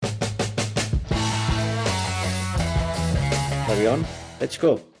Are we on? Let's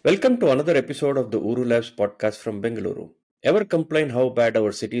go. Welcome to another episode of the OoruLabs podcast from Bengaluru. Ever complain how bad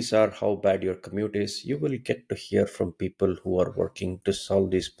our cities are, how bad your commute is? You will get to hear from people who are working to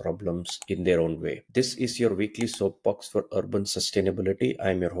solve these problems in their own way. This is your weekly soapbox for urban sustainability. I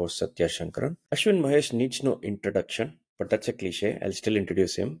am your host Satya Shankaran. Ashwin Mahesh needs no introduction, but that's a cliche. I'll still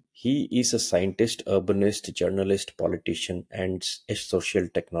introduce him. He is a scientist, urbanist, journalist, politician, and a social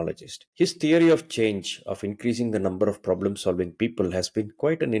technologist. His theory of change, of increasing the number of problem solving people, has been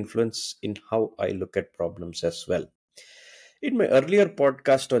quite an influence in how I look at problems as well. In my earlier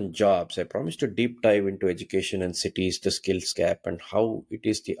podcast on jobs, I promised to deep dive into education and cities, the skills gap, and how it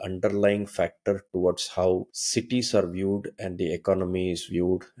is the underlying factor towards how cities are viewed and the economy is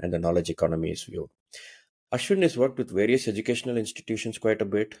viewed and the knowledge economy is viewed. Ashwin has worked with various educational institutions quite a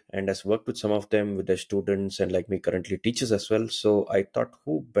bit and has worked with some of them with their students and, like me, currently teaches as well. So I thought,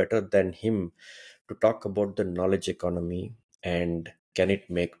 who better than him to talk about the knowledge economy and can it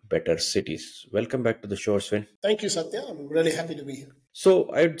make better cities? Welcome back to the show, Ashwin. Thank you, Satya. I'm really happy to be here.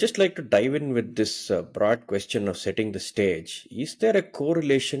 So, I'd just like to dive in with this broad question of setting the stage. Is there a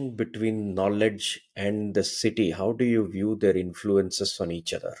correlation between knowledge and the city? How do you view their influences on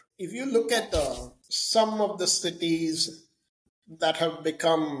each other? If you look at some of the cities that have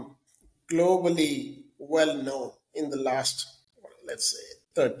become globally well known in the last, let's say,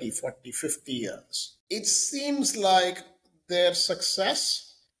 30, 40, 50 years, it seems like their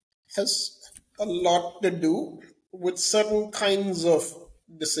success has a lot to do with certain kinds of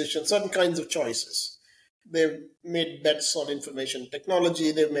decisions, certain kinds of choices. They've made bets on information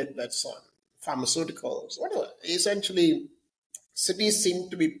technology, they've made bets on pharmaceuticals, whatever. Essentially, cities seem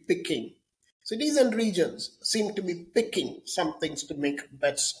to be picking, cities and regions seem to be picking some things to make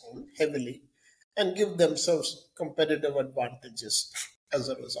bets on heavily and give themselves competitive advantages as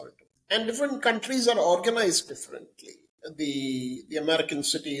a result. And different countries are organized differently. The American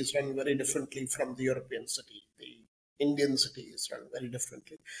city is run very differently from the European city. The Indian city is run very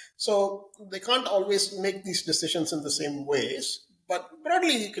differently. So they can't always make these decisions in the same ways. But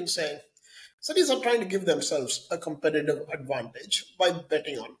broadly, you can say cities are trying to give themselves a competitive advantage by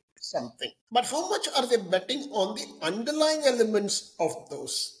betting on something. But how much are they betting on the underlying elements of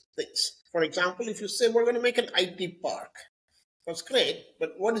those things? For example, if you say we're going to make an IT park, that's great,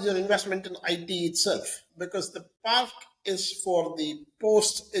 but what is your investment in IT itself? Because the park is for the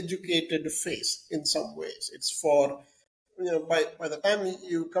post-educated phase in some ways. It's for, by the time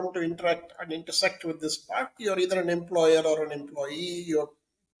you come to interact and intersect with this park, you're either an employer or an employee. You're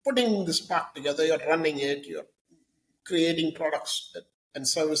putting this park together, you're running it, you're creating products and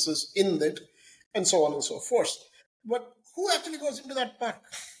services in it, and so on and so forth. But who actually goes into that park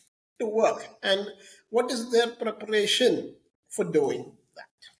to work? And what is their preparation for doing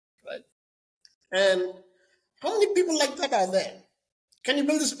that, right? And how many people like that are there? Can you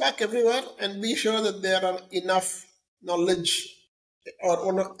build this park everywhere and be sure that there are enough knowledge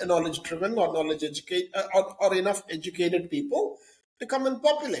or knowledge driven or knowledge educate or enough educated people to come and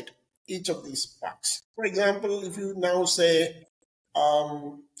populate each of these parks? For example, if you now say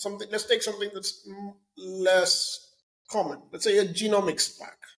something, let's take something that's less common. Let's say a genomics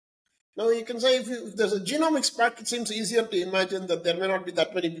park. Now, you can say if there's a genomics park, it seems easier to imagine that there may not be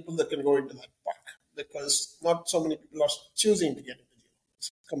that many people that can go into that park because not so many people are choosing to get into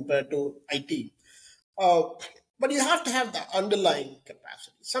genomics compared to IT. But you have to have the underlying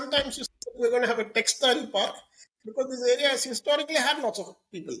capacity. Sometimes you say we're going to have a textile park because this area has historically had lots of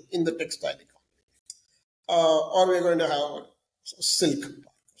people in the textile economy. Or we're going to have a silk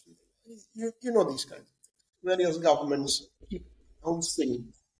park. You know these kinds of things. Various governments keep announcing.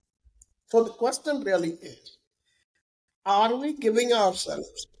 So the question really is, are we giving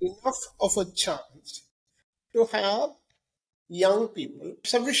ourselves enough of a chance to have young people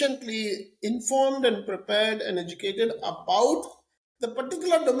sufficiently informed and prepared and educated about the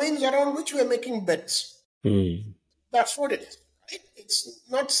particular domains around which we are making bets? That's what it is. Right? It's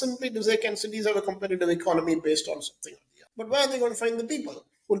not simply to say, can cities have a competitive economy based on something or the other, but where are they going to find the people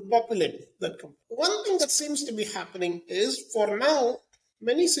who will populate that company? One thing that seems to be happening is, for now,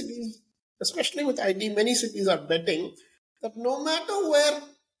 many cities, especially with IT, many cities are betting that no matter where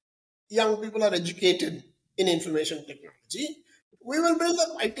young people are educated in information technology, we will build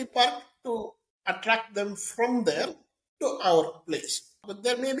an IT park to attract them from there to our place. But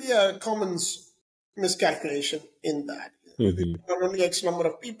there may be a common miscalculation in that. Not only X number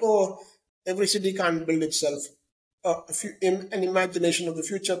of people, every city can't build itself an imagination of the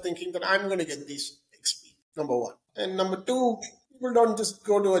future thinking that I'm going to get these XP, number one. And number two, people don't just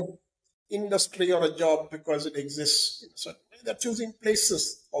go to an industry or a job because it exists in a certain way. They're choosing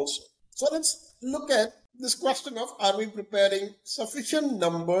places also. So let's look at this question of, are we preparing sufficient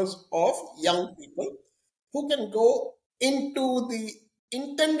numbers of young people who can go into the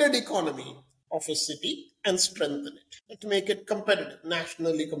intended economy of a city and strengthen it to make it competitive,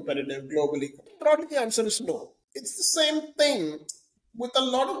 nationally competitive, globally competitive? Broadly, the answer is no. It's the same thing with a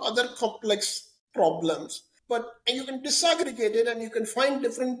lot of other complex problems, but you can disaggregate it and you can find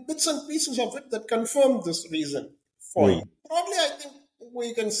different bits and pieces of it that confirm this reason for you. Hmm. Broadly, I think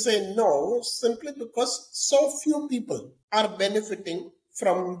we can say no simply because so few people are benefiting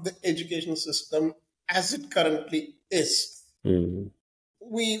from the education system as it currently is. Hmm.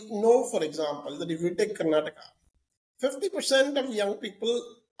 We know, for example, that if you take Karnataka, 50% of young people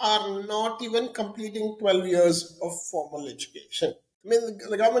are not even completing 12 years of formal education. I mean,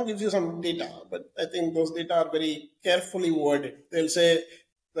 the government gives you some data, but I think those data are very carefully worded. They'll say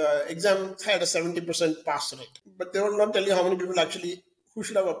the exam had a 70% pass rate, but they will not tell you how many people actually who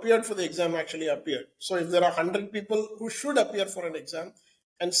should have appeared for the exam actually appeared. So if there are 100 people who should appear for an exam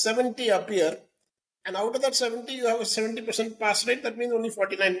and 70 appear, and out of that 70, you have a 70% pass rate. That means only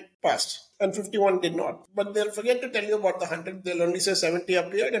 49 passed and 51 did not. But they'll forget to tell you about the 100. They'll only say 70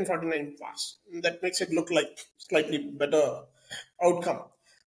 appeared and 49 passed. And that makes it look like slightly better outcome.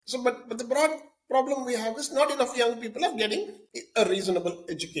 So, but the broad problem we have is not enough young people are getting a reasonable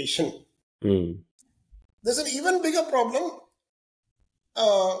education. Hmm. There's an even bigger problem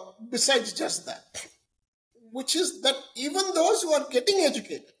besides just that, which is that even those who are getting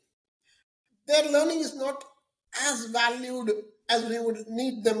educated, their learning is not as valued as we would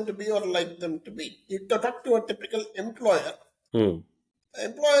need them to be or like them to be. You talk to a typical employer, Hmm.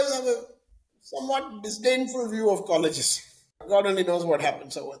 employers have a somewhat disdainful view of colleges. God only knows what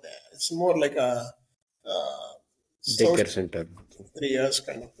happens over there. It's more like a social Daycare center. 3 years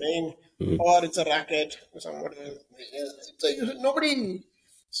kind of thing, Hmm. or it's a racket. Somebody, nobody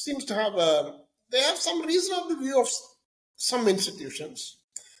seems to have a. They have some reasonable view of some institutions.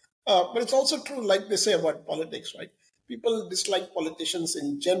 But it's also true, like they say about politics, right? People dislike politicians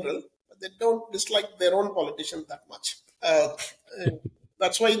in general, but they don't dislike their own politician that much. And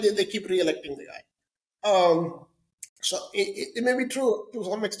that's why they keep re-electing the guy. So it may be true to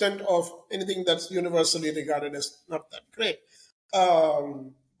some extent of anything that's universally regarded as not that great,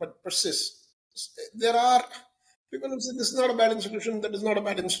 but persists. There are people who say this is not a bad institution, that is not a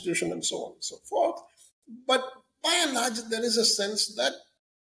bad institution, and so on and so forth. But by and large, there is a sense that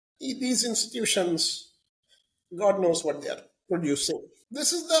these institutions, God knows what they are producing.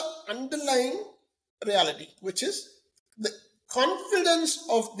 This is the underlying reality, which is the confidence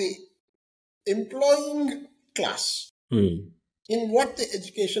of the employing class Hmm. in what the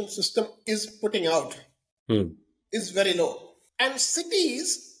education system is putting out Hmm. is very low. And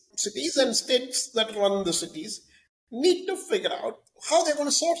cities and states that run the cities need to figure out how they're going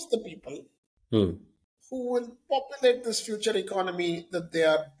to source the people Hmm. who will populate this future economy that they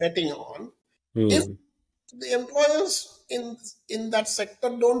are betting on if Hmm. the employers in that sector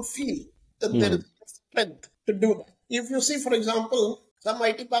don't feel that there Hmm. is strength to do that. If you see, for example, some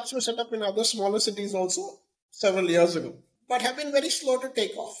IT parks were set up in other smaller cities also several years ago, but have been very slow to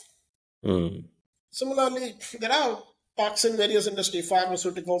take off. Hmm. Similarly, there are parks in various industry,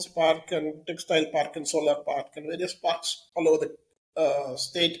 pharmaceuticals park and textile park and solar park and various parks all over the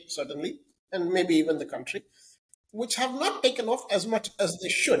state, certainly, and maybe even the country, which have not taken off as much as they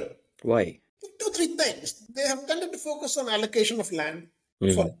should. Why? Two, three things. They have tended to focus on allocation of land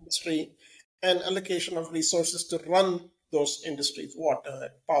for Hmm. industry and allocation of resources to run those industries,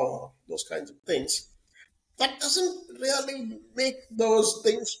 water, power, those kinds of things. That doesn't really make those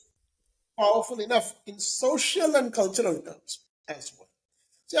things powerful enough in social and cultural terms as well.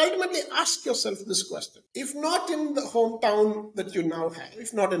 So ultimately ask yourself this question. If not in the hometown that you now have,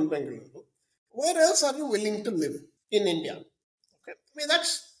 if not in Bengaluru, where else are you willing to live in India? Okay. I mean,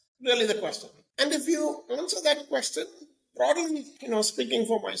 that's really the question. And if you answer that question, broadly, speaking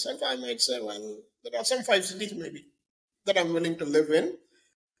for myself, I might say, well, there are some 5 cities maybe that I'm willing to live in,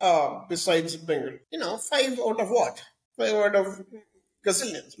 besides Bengal. Five out of what? Five out of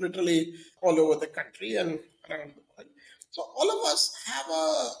gazillions, literally all over the country and around the world. So all of us have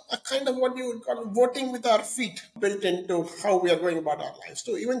a kind of what you would call voting with our feet built into how we are going about our lives.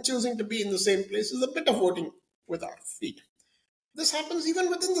 So even choosing to be in the same place is a bit of voting with our feet. This happens even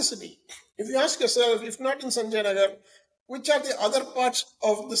within the city. If you ask yourself, if not in Sanjay Nagar, which are the other parts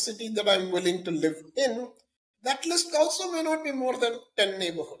of the city that I'm willing to live in, that list also may not be more than 10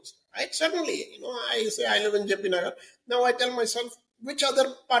 neighborhoods. Right? Suddenly, I say I live in JP Nagar. Now I tell myself, which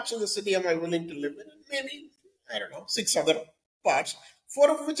other parts of the city am I willing to live in? And maybe, I don't know, 6 other parts,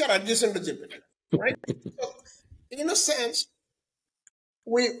 four of which are adjacent to JP Nagar. Right? So, in a sense,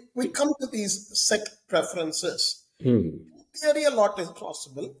 we come to these set preferences. Hmm. In theory, a lot is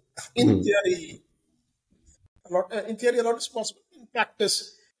possible. In Hmm. theory, a lot is possible. In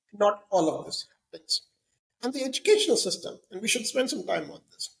practice, not all of this happens. And the educational system, and we should spend some time on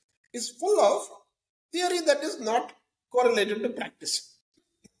this, is full of theory that is not correlated to practice.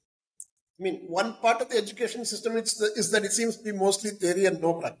 I mean, one part of the education system is that it seems to be mostly theory and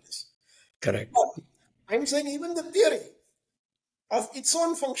no practice. Correct. But I'm saying even the theory of its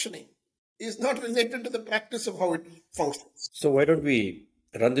own functioning is not related to the practice of how it functions. So why don't we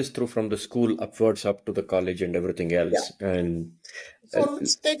run this through from the school upwards up to the college and everything Yeah. else? And So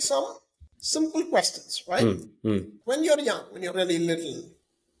let's take some simple questions, right? hmm, hmm, When you're young, when you're really little,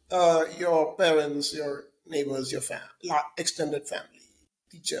 your parents, your neighbors, your extended family,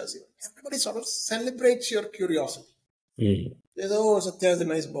 teachers, even, everybody sort of celebrates your curiosity. hmm, They say, oh, Satya is a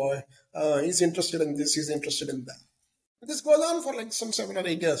nice boy. He's interested in this, he's interested in that. And this goes on for like some 7 or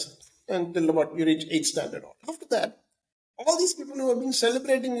 8 years until about you reach 8th standard. After that, all these people who have been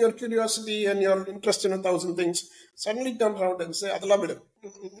celebrating your curiosity and your interest in 1,000 things suddenly turn around and say, Adala bida,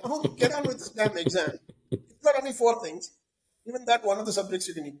 now get on with this damn exam. You've got only 4 things. Even that one of the subjects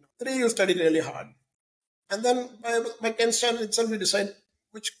you can ignore. 3 you study really hard. And then by 10th standard itself you decide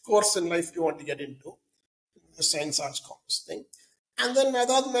which course in life you want to get into. The science, arts, commerce thing. And then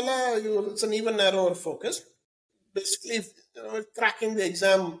it's an even narrower focus. Basically, cracking the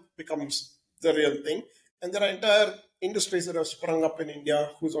exam becomes the real thing. And there are entire industries that have sprung up in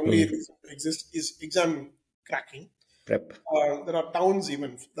India whose only hmm. reason to exist is exam cracking. Prep. There are towns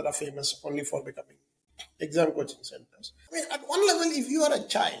even that are famous only for becoming exam coaching centers. I mean, at one level, if you are a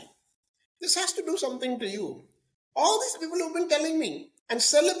child, this has to do something to you. All these people who've been telling me and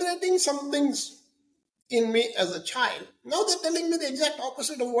celebrating some things in me as a child, now they're telling me the exact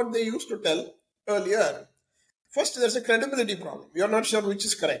opposite of what they used to tell earlier. First, there's a credibility problem. You're not sure which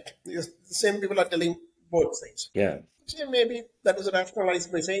is correct. The same people are telling both things. Yeah. So maybe that was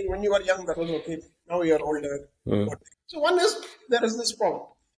rationalized by saying when you were young, that was okay. Now you're older. Hmm, So one is there is this problem.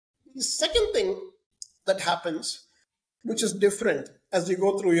 The second thing that happens, which is different as you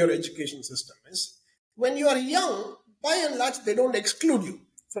go through your education system, is when you are young, by and large, they don't exclude you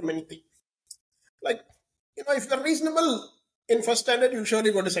from anything. Like, if you're reasonable in first standard, you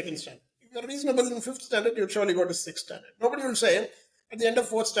surely go to second standard. If you're reasonable in fifth standard, you surely go to sixth standard. Nobody will say at the end of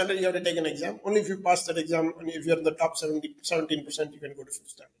fourth standard you have to take an exam. Only if you pass that exam and if you're in the top 17%, you can go to fifth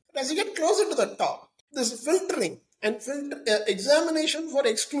standard. But as you get closer to the top, there's filtering and examination for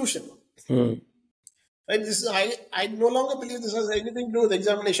exclusion. hmm, Right? I no longer believe this has anything to do with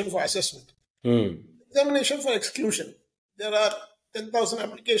examination for assessment. hmm. Examination for exclusion. There are 10,000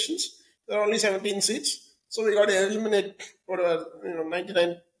 applications. There are only 17 seats. So we got to eliminate whatever,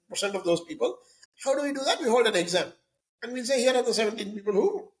 99% of those people. How do we do that? We hold an exam. And we say, here are the 17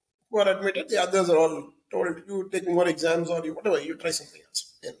 people who are admitted. The others are all told you take more exams or you whatever, you try something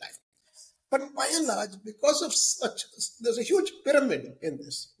else in life. But by and large, because of such, there's a huge pyramid in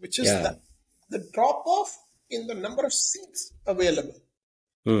this, which is Yeah. that the drop off in the number of seats available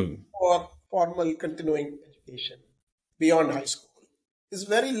Hmm, for formal continuing education beyond high school is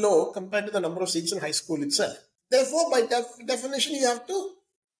very low compared to the number of seats in high school itself. Therefore, by definition, you have to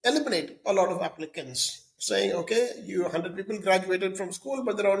eliminate a lot of applicants, saying, okay, 100 people graduated from school,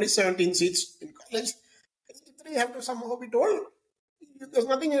 but there are only 17 seats in college. 83 have to somehow be told, there's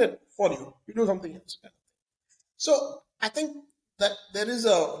nothing in it for you. You do something else. So I think that there is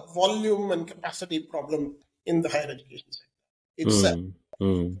a volume and capacity problem in the higher education sector itself. hmm,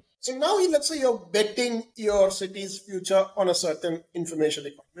 hmm, So now, let's say you're betting your city's future on a certain information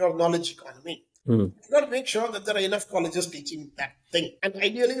economy or knowledge economy. hmm. You've got to make sure that there are enough colleges teaching that thing. And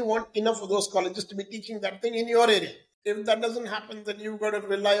ideally, you want enough of those colleges to be teaching that thing in your area. If that doesn't happen, then you've got to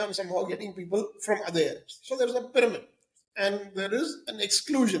rely on somehow getting people from other areas. So there's a pyramid and there is an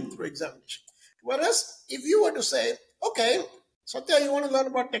exclusion through examination. Whereas if you were to say, okay, Satya, you want to learn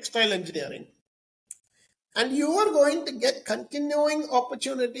about textile engineering, and you are going to get continuing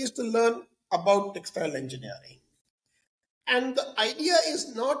opportunities to learn about textile engineering. And the idea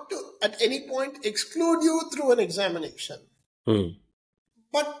is not to, at any point, exclude you through an examination, Hmm,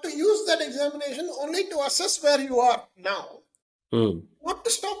 but to use that examination only to assess where you are now, hmm, not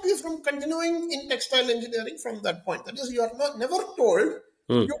to stop you from continuing in textile engineering from that point. That is, you are not never told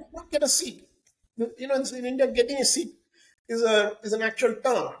hmm. you will not get a seat. In India, getting a seat is an actual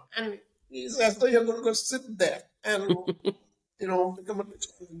term, and it's as though you're going to go sit there and become a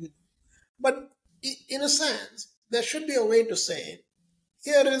textile engineer. But in a sense, there should be a way to say,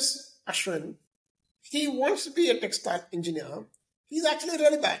 here is Ashwin. He wants to be a textile engineer. He's actually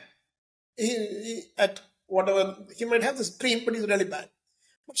really bad. At whatever, he might have this dream, but he's really bad.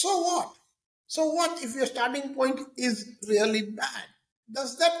 But so what? So what if your starting point is really bad?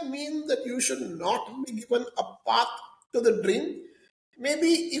 Does that mean that you should not be given a path to the dream? Maybe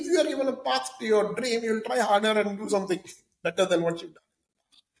if you are given a path to your dream, you'll try harder and do something better than what you've done.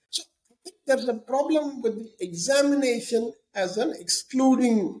 So I think there's a problem with the examination as an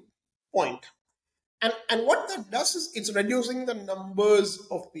excluding point. And what that does is it's reducing the numbers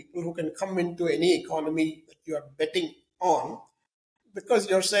of people who can come into any economy that you are betting on, because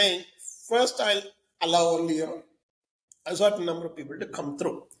you're saying, first I'll allow only a certain number of people to come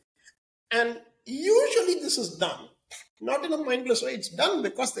through. And usually this is done, not in a mindless way, it's done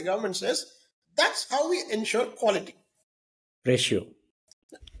because the government says that's how we ensure quality. Ratio.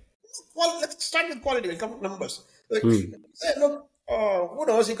 Well, let's start with quality. We'll come to numbers. Like, Hmm. say, look, who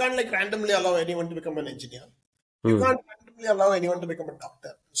knows? You can't like randomly allow anyone to become an engineer. You Hmm. can't randomly allow anyone to become a doctor,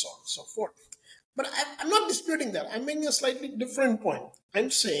 and so on and so forth. But I'm not disputing that. I'm making a slightly different point. I'm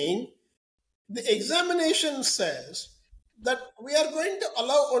saying the examination says that we are going to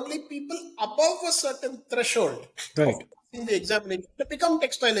allow only people above a certain threshold of Right. in the examination to become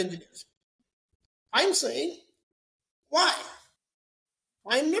textile engineers. I'm saying why?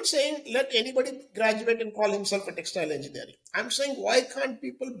 I'm not saying let anybody graduate and call himself a textile engineering. I'm saying why can't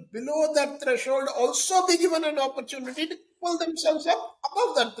people below that threshold also be given an opportunity to pull themselves up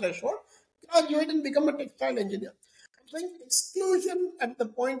above that threshold, graduate and become a textile engineer? I'm saying exclusion at the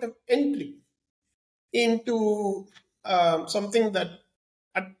point of entry into something that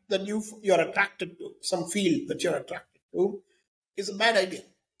you're attracted to, some field that you're attracted to, is a bad idea.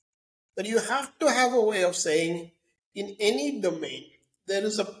 That you have to have a way of saying in any domain there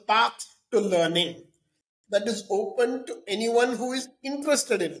is a path to learning that is open to anyone who is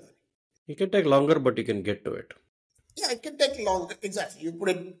interested in learning. It can take longer, but you can get to it. Yeah, it can take longer. Exactly, you put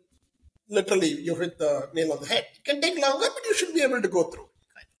it literally. You hit the nail on the head. It can take longer, but you should be able to go through.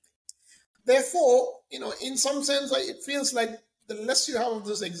 Therefore, in some sense, it feels like the less you have of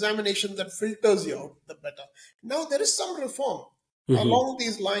this examination that filters you out, the better. Now, there is some reform Hmm. along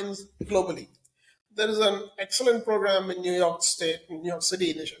these lines globally. There is an excellent program in New York State, in New York City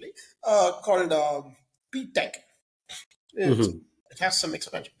initially, called PTech. It's, Hmm. it has some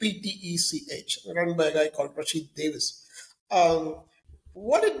expansion, PTECH, run by a guy called Rashid Davis. Um,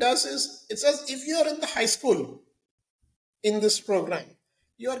 what it does is, it says if you're in the high school in this program,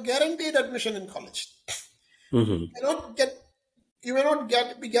 you are guaranteed admission in college. Hmm. Cannot get You may not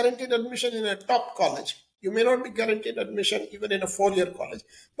be guaranteed admission in a top college. You may not be guaranteed admission even in a 4-year college,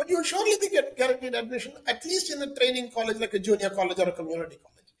 but you'll surely be guaranteed admission at least in a training college like a junior college or a community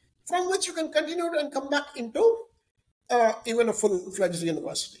college, from which you can continue and come back into even a full-fledged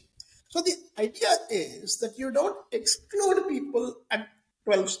university. So the idea is that you don't exclude people at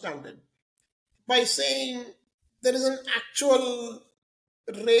 12 standard by saying there is an actual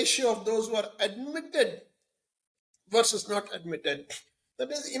ratio of those who are admitted versus not admitted. That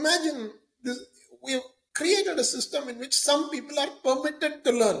is, imagine this, we've created a system in which some people are permitted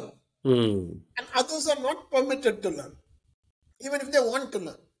to learn Hmm. and others are not permitted to learn, even if they want to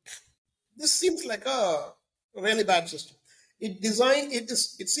learn. This seems like a really bad system.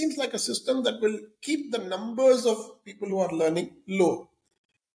 It seems like a system that will keep the numbers of people who are learning low.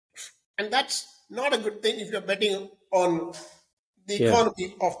 And that's not a good thing if you're betting on the Yeah.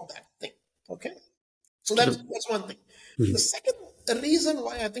 economy of that thing. Okay? So So that's one thing. The Mhm. second reason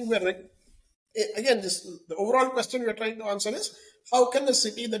why I think again, this the overall question we're trying to answer is how can a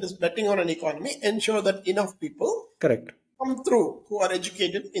city that is betting on an economy ensure that enough people Correct. come through who are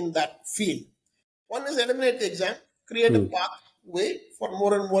educated in that field? One is eliminate the exam, create a Hmm. pathway for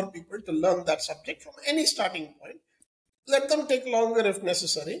more and more people to learn that subject from any starting point. Let them take longer if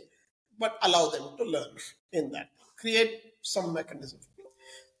necessary, but allow them to learn in that. Create some mechanism.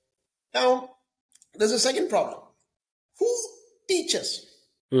 Now, there's a second problem. Who teaches?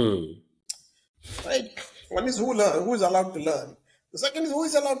 Hmm. Right? One is who is allowed to learn. The second is who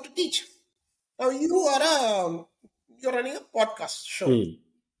is allowed to teach. Now you're running a podcast show. Hmm.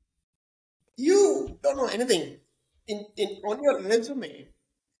 You don't know anything. In on your resume,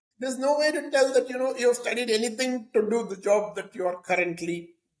 there's no way to tell that you've studied anything to do the job that you are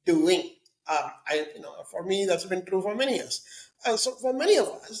currently doing. For me, that's been true for many years. So for many of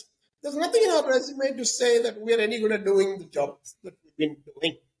us, there's nothing in our resume to say that we are any good at doing the job that we've been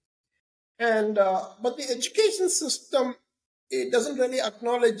doing. And but the education system, it doesn't really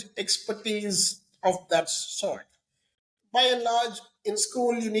acknowledge expertise of that sort. By and large, in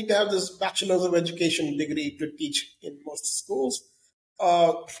school you need to have this bachelor's of education degree to teach in most schools,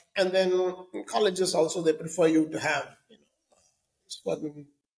 uh, and then in colleges also they prefer you to have certain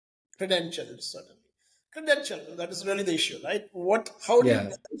credentials certainly. Credential, that is really the issue, right? How do you Yeah.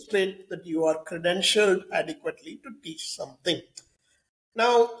 demonstrate that you are credentialed adequately to teach something?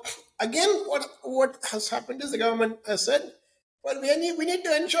 Now, again, what has happened is the government has said, well, we need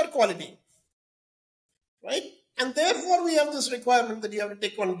to ensure quality, right? And therefore, we have this requirement that you have to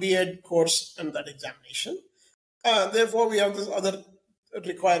take one B.Ed course and that examination. Therefore, we have this other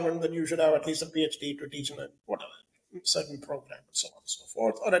requirement that you should have at least a PhD to teach in a whatever certain program and so on and so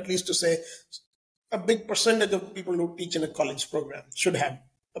forth, or at least to say a big percentage of people who teach in a college program should have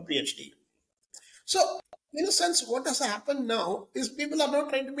a PhD. So, in a sense, what has happened now is people are not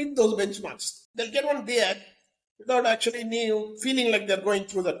trying to meet those benchmarks. They'll get one B.Ed without actually feeling like they're going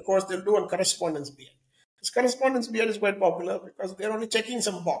through that course. They'll do one correspondence B.Ed. This correspondence B.Ed is quite popular because they're only checking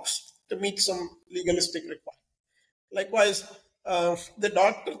some box to meet some legalistic requirement. Likewise, the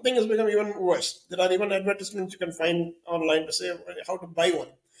doctor thing has become even worse. There are even advertisements you can find online to say how to buy one.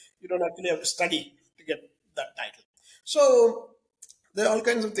 You don't actually have to study to get that title. So there are all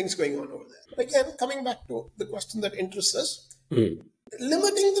kinds of things going on over there. But again, coming back to the question that interests us,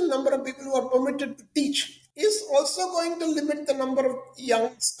 limiting the number of people who are permitted to teach is also going to limit the number of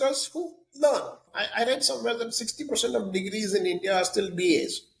youngsters who learn. I read somewhere that 60% of degrees in India are still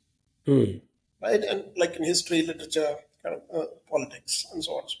BAs, right? And like in history, literature, politics, and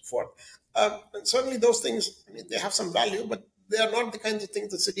so on and so forth. And certainly those things, I mean, they have some value, but they are not the kinds of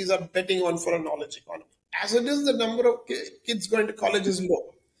things that cities are betting on for a knowledge economy. As it is, the number of kids going to college is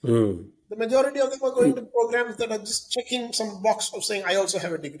low. The majority of them are going to programs that are just checking some box of saying, I also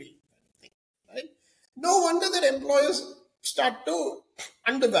have a degree. Right? No wonder that employers start to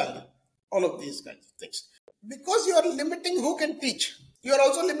undervalue all of these kinds of things. Because you are limiting who can teach, you are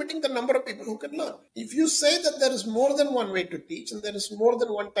also limiting the number of people who can learn. If you say that there is more than one way to teach and there is more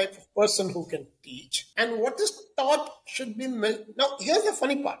than one type of person who can teach, and what is taught should be. Now, here's the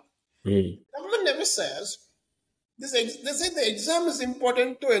funny part. Government never says this. They say the exam is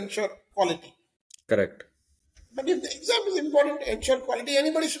important to ensure quality. Correct. But if the exam is important to ensure quality,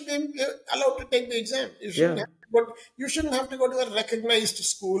 anybody should be allowed to take the exam. Yeah. You shouldn't have to go to a recognized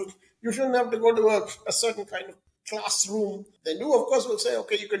school. You shouldn't have to go to a certain kind of classroom. They do, of course, will say,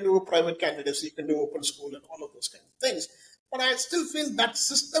 okay, you can do a private candidacy, you can do open school and all of those kinds of things. But I still feel that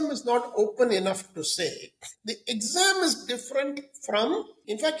system is not open enough to say the exam is different from,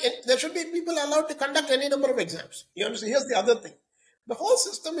 in fact, there should be people allowed to conduct any number of exams. You understand? Here's the other thing. The whole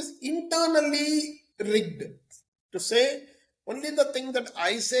system is internally rigged to say only the thing that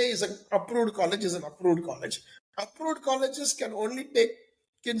I say is an approved college is an approved college. Approved colleges can only take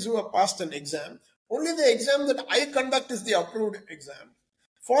kids who have passed an exam. Only the exam that I conduct is the approved exam.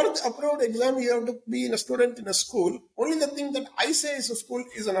 For the approved exam, you have to be a student in a school. Only the thing that I say is a school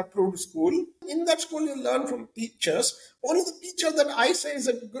is an approved school. In that school, you learn from teachers. Only the teacher that I say is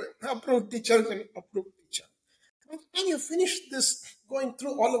a good approved teacher is an approved teacher. When you finish this, going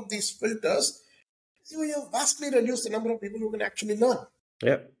through all of these filters, you vastly reduce the number of people who can actually learn.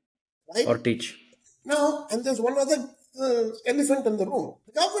 Yeah. Right? Or teach. Now, and there's one other elephant in the room.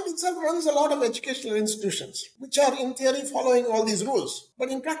 The government itself runs a lot of educational institutions, which are in theory following all these rules. But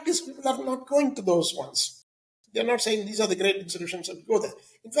in practice, people are not going to those ones. They're not saying these are the great institutions and go there.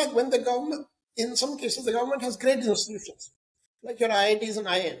 In fact, when the government, in some cases, the government has great institutions, like your IITs and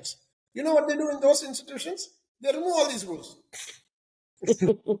IIMs. You know what they do in those institutions? They remove all these rules.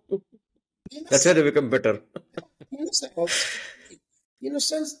 That's how they become better. In a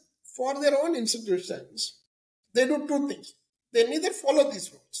sense, for their own institutions, they do two things. They neither follow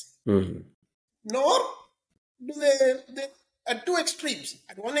these rules, nor do they at two extremes.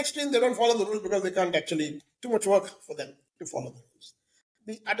 At one extreme, they don't follow the rules because they can't actually, too much work for them to follow the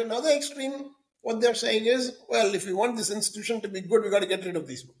rules. At another extreme, what they're saying is, well, if we want this institution to be good, we got to get rid of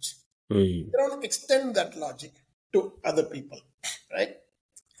these rules. They don't extend that logic to other people, right?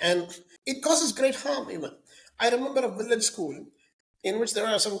 And it causes great harm even. I remember a village school in which there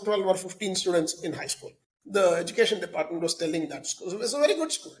were some 12 or 15 students in high school. The education department was telling that school. It was a very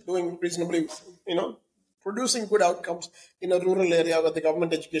good school, doing reasonably, producing good outcomes in a rural area where the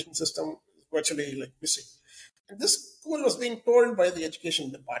government education system is virtually like missing. And this school was being told by the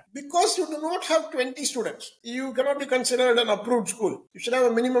education department, because you do not have 20 students, you cannot be considered an approved school. You should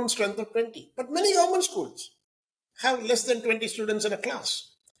have a minimum strength of 20. But many government schools have less than 20 students in a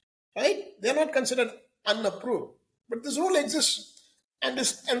class, right? They're not considered unapproved. But this rule exists. And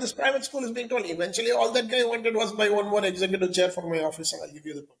this private school is being told eventually all that guy wanted was buy one more executive chair for my office and I'll give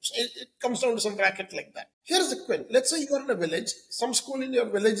you the permission. It comes down to some racket like that. Here's the quid. Let's say you're in a village, some school in your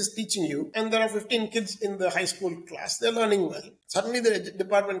village is teaching you, and there are 15 kids in the high school class. They're learning well. Suddenly the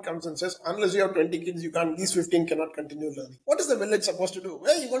department comes and says, unless you have 20 kids, you can't, these 15 cannot continue learning. What is the village supposed to do?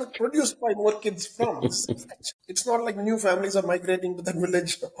 Where are you going to produce 5 more kids from? It's not like new families are migrating to that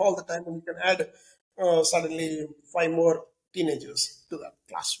village all the time and you can add suddenly 5 more teenagers to that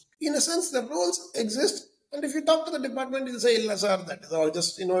classroom. In a sense, the rules exist, and if you talk to the department, you'll say, sir, that is all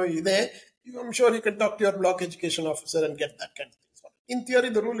just, there. I'm sure you can talk to your block education officer and get that kind of thing sorted. In theory,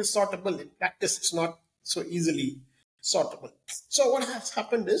 the rule is sortable. In practice, it's not so easily sortable. So what has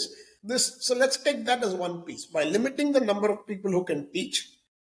happened is this. So let's take that as one piece. By limiting the number of people who can teach,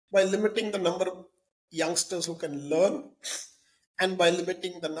 by limiting the number of youngsters who can learn, and by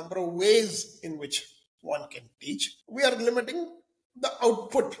limiting the number of ways in which one can teach, we are limiting the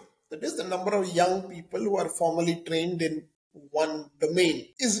output. That is, the number of young people who are formally trained in one domain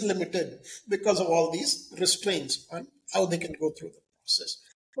is limited because of all these restraints on how they can go through the process.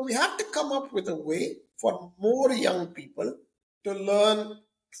 So we have to come up with a way for more young people to learn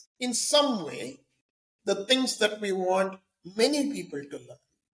in some way the things that we want many people to learn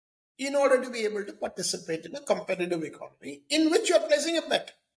in order to be able to participate in a competitive economy in which you're placing a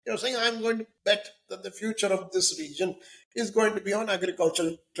bet. You're saying, I'm going to bet that the future of this region is going to be on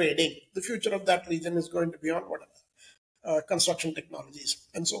agricultural trading. The future of that region is going to be on whatever, construction technologies,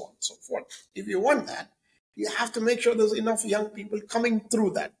 and so on and so forth. If you want that, you have to make sure there's enough young people coming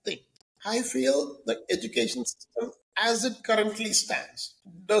through that thing. I feel the education system, as it currently stands,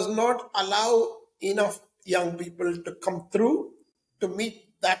 does not allow enough young people to come through to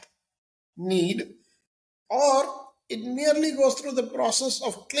meet that need, or it merely goes through the process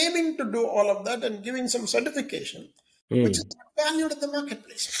of claiming to do all of that and giving some certification, which is not valued in the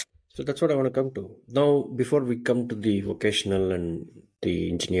marketplace. So that's what I want to come to. Now, before we come to the vocational and the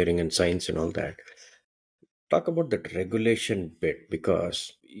engineering and science and all that, talk about that regulation bit,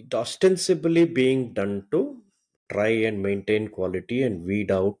 because it ostensibly being done to try and maintain quality and weed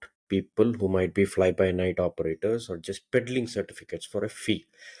out people who might be fly by night operators or just peddling certificates for a fee.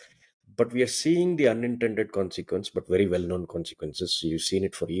 But we are seeing the unintended consequence, but very well known consequences. You've seen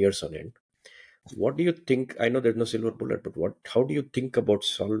it for years on end. What do you think? I know there's no silver bullet, but how do you think about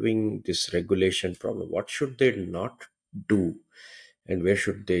solving this regulation problem? What should they not do? And where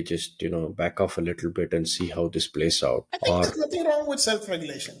should they just, back off a little bit and see how this plays out? I think Or there's nothing wrong with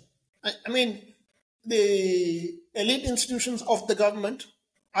self-regulation. I mean, the elite institutions of the government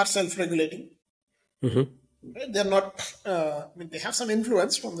are self-regulating. Mhm. Right? They're not. They have some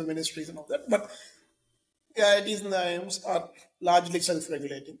influence from the ministries and all that, but the IITs and the IIMs are largely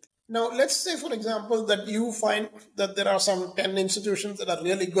self-regulating. Now, let's say, for example, that you find that there are some 10 institutions that are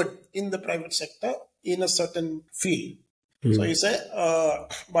really good in the private sector in a certain field. So you say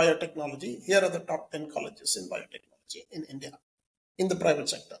biotechnology. Here are the top 10 colleges in biotechnology in India, in the private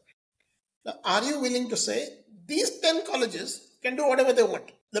sector. Now, are you willing to say these 10 colleges can do whatever they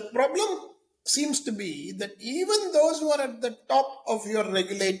want? The problem seems to be that even those who are at the top of your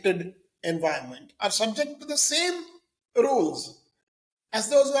regulated environment are subject to the same rules as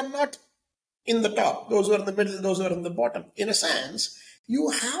those who are not in the top, those who are in the middle, those who are in the bottom. In a sense, you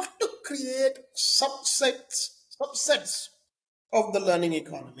have to create subsets of the learning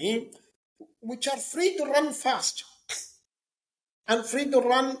economy which are free to run fast and free to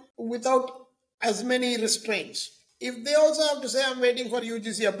run without as many restraints. If they also have to say, I'm waiting for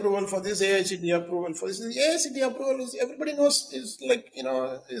UGC approval for this, AICTE approval for this, the AICTE approval is, everybody knows, is like,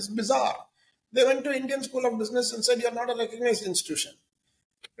 is bizarre. They went to Indian School of Business and said, you're not a recognized institution.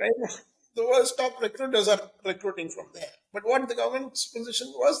 Right? The world's top recruiters are recruiting from there. But what the government's position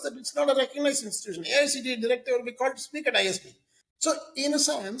was that it's not a recognized institution. AICTE director will be called to speak at ISB. So, in a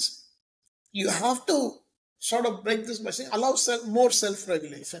sense, you have to sort of break this by saying allow more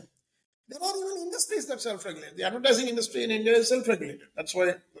self-regulation. There are even industries that self-regulate. The advertising industry in India is self-regulated. That's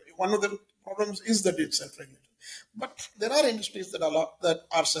why one of the problems is that it's self-regulated. But there are industries that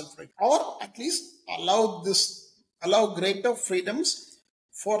are self-regulated, or at least allow greater freedoms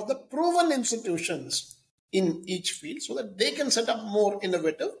for the proven institutions in each field, so that they can set up more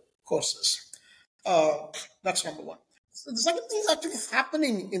innovative courses. That's number one. So the second thing is actually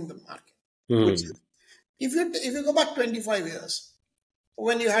happening in the market, which is, if you go back 25 years,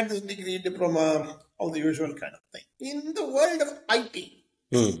 when you had this degree, diploma, all the usual kind of thing. In the world of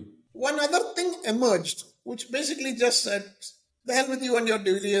IT, one other thing emerged, which basically just said, the hell with you and your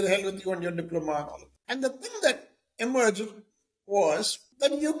degree, the hell with you and your diploma and all. And the thing that emerged was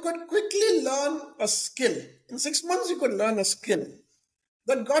that you could quickly learn a skill. In 6 months, you could learn a skill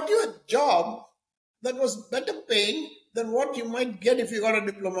that got you a job that was better paying than what you might get if you got a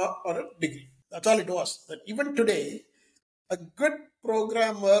diploma or a degree. That's all it was. That even today, a good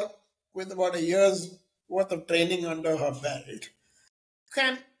programmer with about a year's worth of training under her belt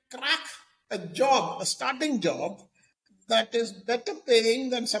can crack a job, a starting job that is better paying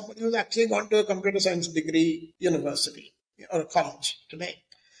than somebody who's actually gone to a computer science degree university or college today.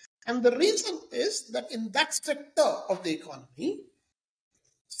 And the reason is that in that sector of the economy,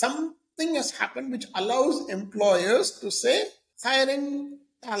 something has happened which allows employers to say hiring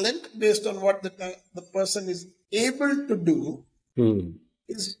talent based on what the person is able to do Hmm.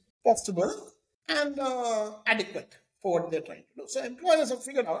 is possible and adequate for what they're trying to do. So employers have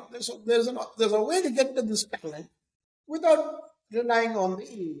figured out there's a way to get to this talent without relying on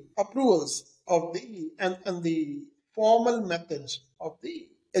the approvals of and the formal methods of the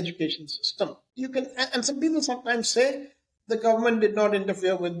education system. You can and some people sometimes say the government did not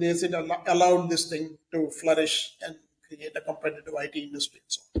interfere with this; it allowed this thing to flourish and create a competitive IT industry.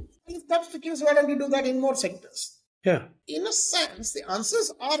 And so, on. Well, if that's the case, why don't you do that in more sectors? Yeah. In a sense, the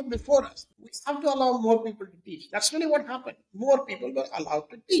answers are before us. We have to allow more people to teach. That's really what happened. More people were allowed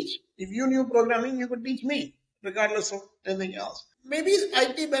to teach. If you knew programming, you could teach me, regardless of anything else. Maybe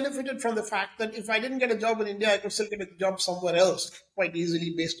IT benefited from the fact that if I didn't get a job in India, I could still get a job somewhere else quite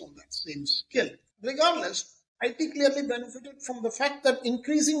easily based on that same skill. Regardless, IT clearly benefited from the fact that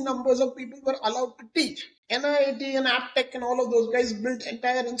increasing numbers of people were allowed to teach. NIIT and AppTech and all of those guys built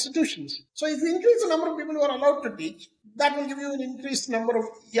entire institutions. So if you increase the number of people who are allowed to teach, that will give you an increased number of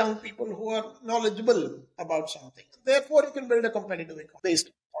young people who are knowledgeable about something. Therefore, you can build a competitive economy based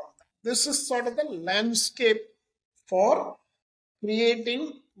on that. This is sort of the landscape for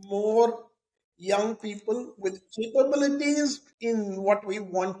creating more young people with capabilities in what we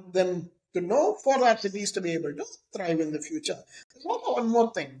want them to know for our cities to be able to thrive in the future. There's also one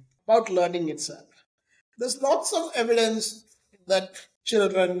more thing about learning itself. There's lots of evidence that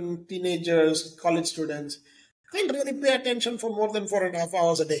children, teenagers, college students can't really pay attention for more than 4.5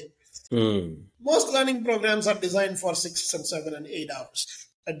 hours a day. Hmm. Most learning programs are designed for 6 and 7 and 8 hours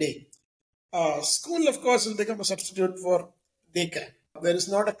a day. School, of course, has become a substitute for daycare. There is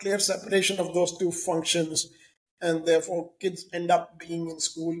not a clear separation of those two functions, and therefore, kids end up being in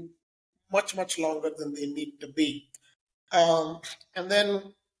school much, much longer than they need to be. And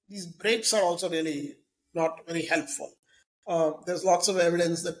then these breaks are also really not very helpful. There's lots of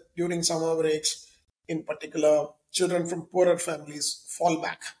evidence that during summer breaks, in particular, children from poorer families fall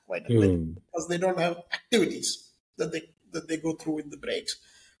back quite a bit Hmm. because they don't have activities that they go through in the breaks.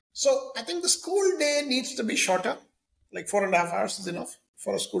 So I think the school day needs to be shorter, like 4.5 hours is enough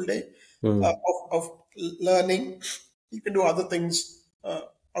for a school day Hmm. of learning. You can do other things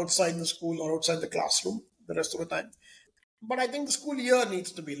outside the school or outside the classroom the rest of the time. But I think the school year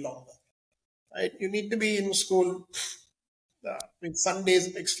needs to be longer. Right? You need to be in school with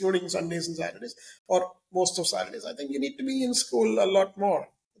Sundays, excluding Sundays and Saturdays, or most of Saturdays. I think you need to be in school a lot more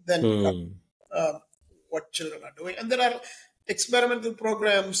than pick up Hmm. uh, what children are doing. And there are experimental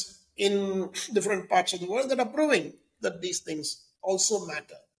programs in different parts of the world that are proving that these things also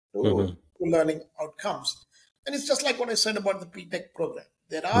matter Hmm. to learning outcomes. And it's just like what I said about the PTech program.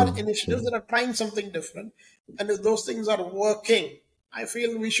 There are Hmm. initiatives that are trying something different. And if those things are working, I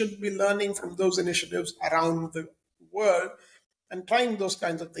feel we should be learning from those initiatives around the world and trying those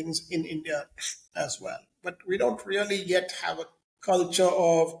kinds of things in India as well. But we don't really yet have a culture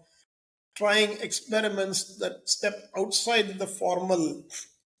of trying experiments that step outside the formal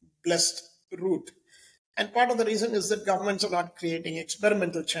blessed route. And part of the reason is that governments are not creating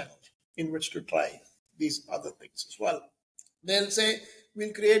experimental channels in which to try these other things as well. They'll say,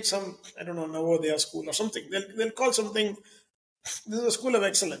 we'll create some, I don't know, Navodaya school or something. They'll call something, this is a school of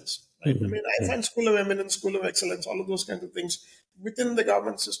excellence. Right? I Hmm. mean, I find school of eminence, school of excellence, all of those kinds of things within the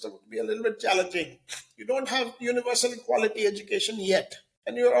government system would be a little bit challenging. You don't have universal quality education yet,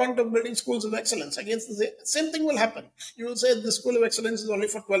 and you're on to building schools of excellence. Against the same thing will happen. You will say the school of excellence is only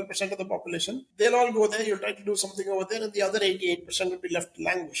for 12% of the population. They'll all go there. You'll try to do something over there, and the other 88% will be left to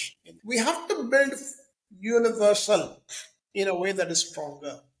languish. We have to build universal in a way that is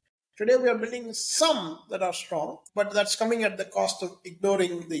stronger. Today we are building some that are strong, but that's coming at the cost of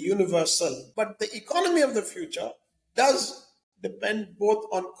ignoring the universal. But the economy of the future does depend both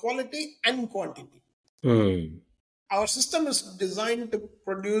on quality and quantity. Hmm. Our system is designed to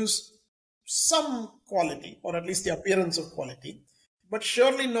produce some quality, or at least the appearance of quality, but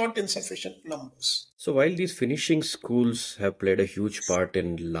surely not in sufficient numbers. So while these finishing schools have played a huge part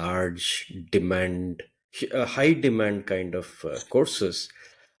in large demand, high demand kind of courses,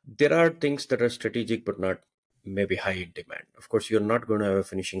 there are things that are strategic but not maybe high in demand. Of course, you're not going to have a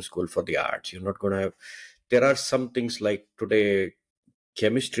finishing school for the arts. You're not going to have. There are some things like today,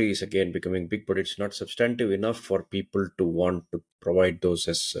 chemistry is again becoming big, but it's not substantive enough for people to want to provide those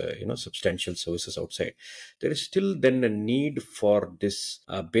as substantial services outside. There is still then a need for this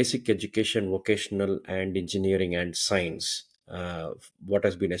basic education, vocational and engineering and science. What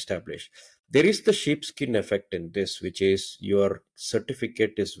has been established, there is the sheepskin effect in this, which is your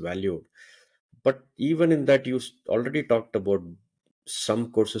certificate is valued, but even in that, already talked about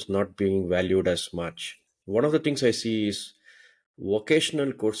some courses not being valued as much. One of the things I see is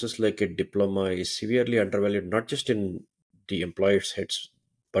vocational courses like a diploma is severely undervalued, not just in the employers' heads,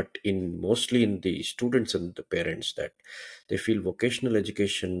 but in mostly in the students and the parents, that they feel vocational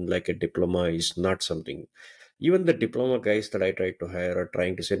education like a diploma is not something. Even the diploma guys that I try to hire are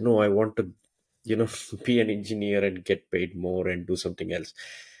trying to say, no, I want to, be an engineer and get paid more and do something else.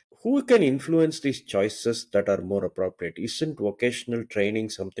 Who can influence these choices that are more appropriate? Isn't vocational training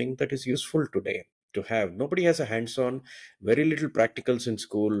something that is useful today to have? Nobody has a hands on, very little practicals in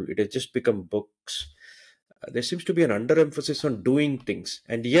school. It has just become books. There seems to be an underemphasis on doing things,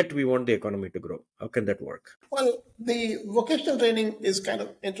 and yet we want the economy to grow. How can that work? Well, the vocational training is kind of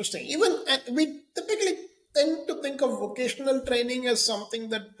interesting. Even we typically tend to think of vocational training as something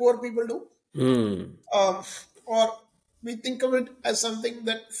that poor people do, Hmm, um, or we think of it as something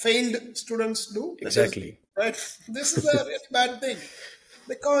that failed students do, which is exactly. right. This is a really bad thing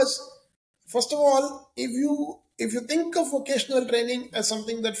because, first of all, if you think of vocational training as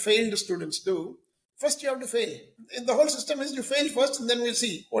something that failed students do, first you have to fail. The whole system is you fail first, and then we'll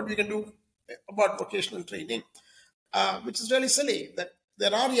see what we can do about vocational training, which is really silly that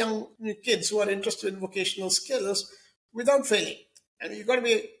there are young kids who are interested in vocational skills without failing. And you've got to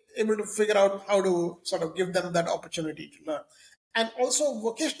be able to figure out how to sort of give them that opportunity to learn. And also,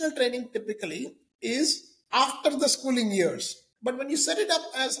 vocational training typically is after the schooling years. But when you set it up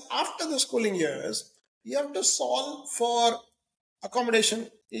as after the schooling years, you have to solve for accommodation,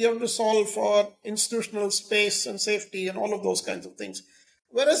 you have to solve for institutional space and safety and all of those kinds of things.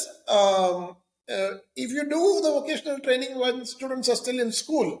 Whereas if you do the vocational training when students are still in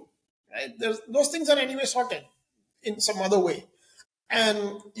school, right, those things are anyway sorted in some other way,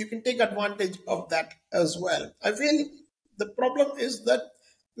 and you can take advantage of that as well. I feel the problem is that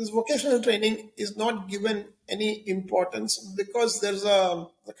this vocational training is not given any importance because there's a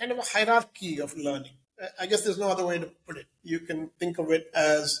kind of a hierarchy of learning. I guess there's no other way to put it. You can think of it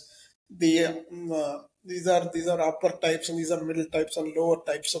as these are upper types and these are middle types and lower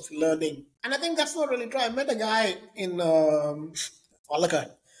types of learning. And I think that's not really true. I met a guy in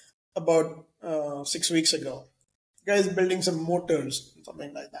Palakkad about 6 weeks ago. The guy is building some motors,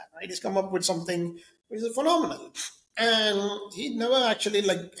 something like that. Right? He's come up with something which is phenomenal, and he never actually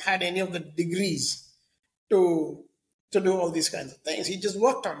like had any of the degrees to do all these kinds of things. He just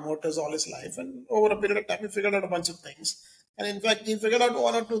worked on motors all his life, and over a period of time, he figured out a bunch of things. And in fact, he figured out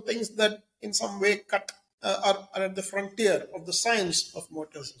one or two things that, in some way, are at the frontier of the science of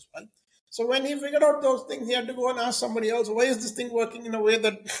motors as well. So when he figured out those things, he had to go and ask somebody else, "Why is this thing working in a way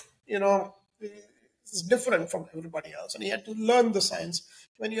that you know is different from everybody else?" And he had to learn the science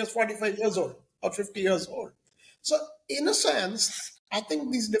when he was 45 years old or 50 years old. So, in a sense, I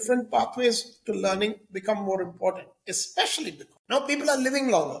think these different pathways to learning become more important, especially because now people are living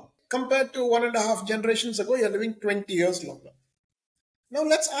longer. Compared to 1.5 generations ago, you're living 20 years longer. Now,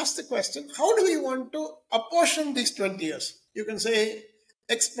 let's ask the question, how do we want to apportion these 20 years? You can say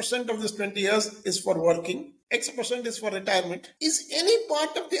X percent of this 20 years is for working, X percent is for retirement. Is any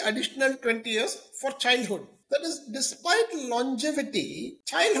part of the additional 20 years for childhood? That is, despite longevity,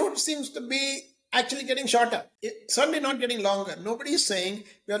 childhood seems to be actually getting shorter. Certainly not getting longer. Nobody is saying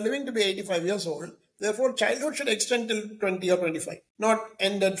we are living to be 85 years old. Therefore, childhood should extend till 20 or 25, not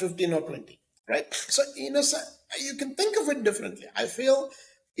end at 15 or 20. Right? So, you can think of it differently. I feel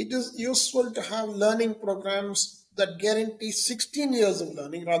it is useful to have learning programs that guarantee 16 years of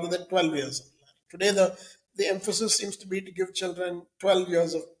learning rather than 12 years of learning. Today, the emphasis seems to be to give children 12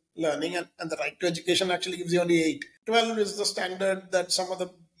 years of learning, and the right to education actually gives you only 8. 12 is the standard that some of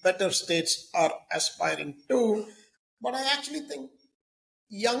the better states are aspiring to. But I actually think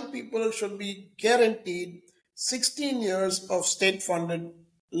young people should be guaranteed 16 years of state funded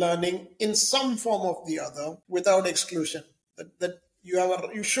learning in some form of the other without exclusion. That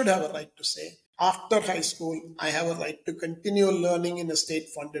you should have a right to say, after high school, I have a right to continue learning in a state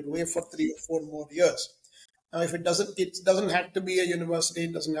funded way for 3 or 4 more years. Now, if it doesn't have to be a university,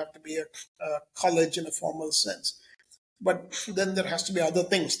 it doesn't have to be a college in a formal sense. But then there has to be other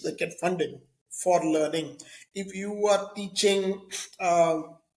things that get funded for learning. If you are teaching,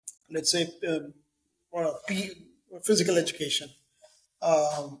 let's say, physical education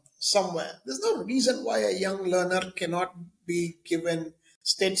somewhere. There's no reason why a young learner cannot be given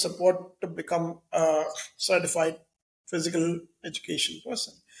state support to become a certified physical education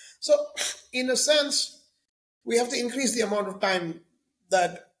person. So, in a sense, we have to increase the amount of time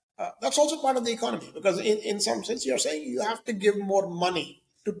that that's also part of the economy, because in some sense you're saying you have to give more money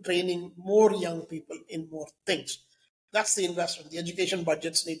to training more young people in more things. That's the investment. The education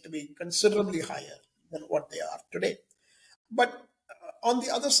budgets need to be considerably higher than what they are today. But on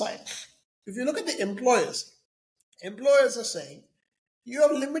the other side, if you look at the employers are saying you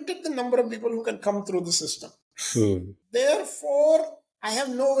have limited the number of people who can come through the system. Hmm. Therefore, I have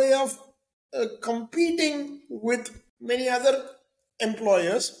no way of competing with many other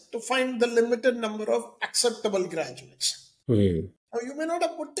employers to find the limited number of acceptable graduates. Hmm. Now, you may not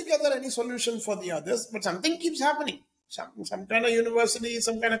have put together any solution for the others, but something keeps happening. Some kind of university,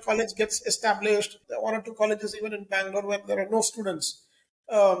 some kind of college gets established. There are one or two colleges even in Bangalore where there are no students,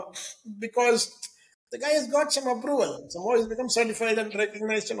 because the guy has got some approval. Somehow he's become certified and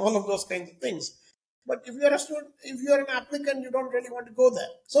recognized and all of those kinds of things. But if you're a student, if you're an applicant, you don't really want to go there.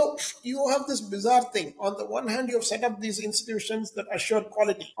 So you have this bizarre thing. On the one hand, you have set up these institutions that assure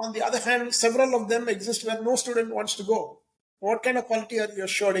quality. On the other hand, several of them exist where no student wants to go. What kind of quality are you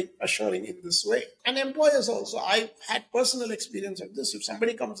assuring in this way? And employers also. I had personal experience of this. If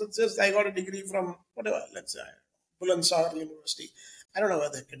somebody comes and says, I got a degree from whatever, let's say Bulansar University. I don't know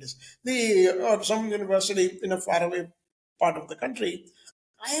where that kid is. Or some university in a faraway part of the country.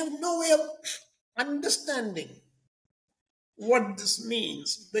 I have no way of understanding what this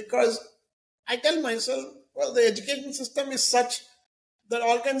means, because I tell myself, well, the education system is such that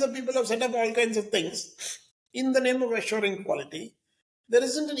all kinds of people have set up all kinds of things in the name of assuring quality. There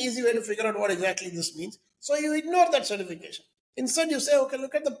isn't an easy way to figure out what exactly this means. So you ignore that certification. Instead, you say, okay,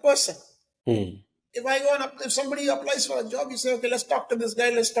 look at the person. Hmm. If I go and if somebody applies for a job, you say, okay, let's talk to this guy,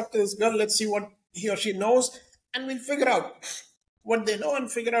 let's talk to this girl, let's see what he or she knows, and we'll figure out what they know and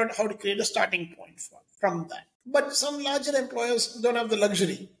figure out how to create a starting point from that. But some larger employers don't have the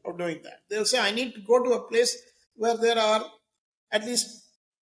luxury of doing that. They'll say, I need to go to a place where there are at least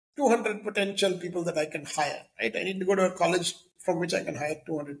 200 potential people that I can hire, right? I need to go to a college from which I can hire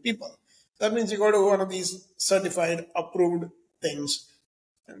 200 people. That means you go to one of these certified, approved things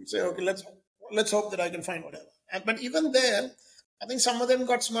and say, okay, let's hope that I can find whatever. But even there, I think some of them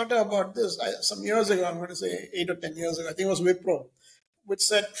got smarter about this. Some years ago, I'm going to say 8 or 10 years ago, I think it was Wipro, which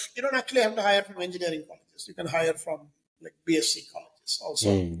said you don't actually have to hire from engineering colleges. You can hire from like BSc colleges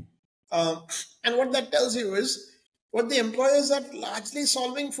also. Hmm. Um, and what that tells you is what the employers are largely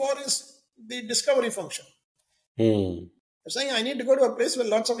solving for is the discovery function. Hmm. They're saying, I need to go to a place where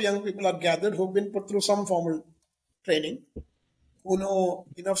lots of young people are gathered who've been put through some formal training, who know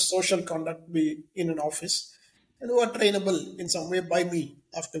enough social conduct to be in an office, and who are trainable in some way by me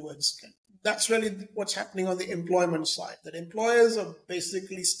afterwards. That's really what's happening on the employment side. That employers are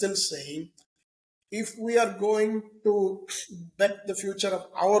basically still saying, if we are going to bet the future of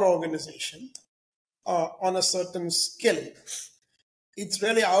our organization on a certain skill, it's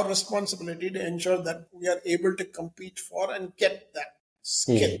really our responsibility to ensure that we are able to compete for and get that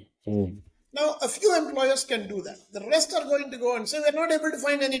skill. Hmm. Hmm. Now, a few employers can do that. The rest are going to go and say, we're not able to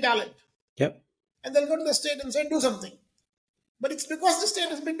find any talent. Yep. And they'll go to the state and say, do something. But it's because the state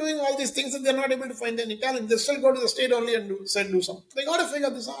has been doing all these things that they're not able to find any talent. They still go to the state only and do something. They got to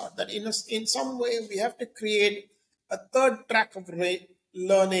figure this out, that in some way we have to create a third track of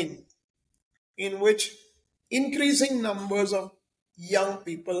learning in which increasing numbers of young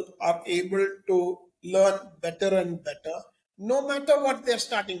people are able to learn better and better, no matter what their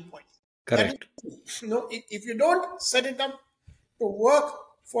starting point. That Correct. is, if you don't set it up to work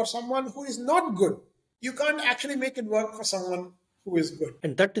for someone who is not good, you can't actually make it work for someone who is good.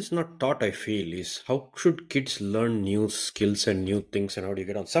 And that is not taught, I feel, is how should kids learn new skills and new things and how do you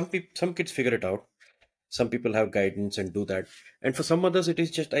get on? Some kids figure it out. Some people have guidance and do that. And for some others, it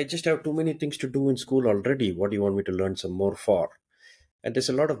is just, I just have too many things to do in school already. What do you want me to learn some more for? And there's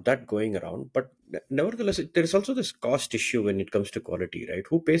a lot of that going around. But nevertheless, there is also this cost issue when it comes to quality, right?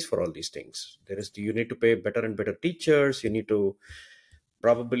 Who pays for all these things? You need to pay better and better teachers. You need to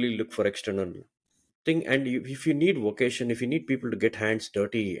probably look for external thing. And if you need vocation, if you need people to get hands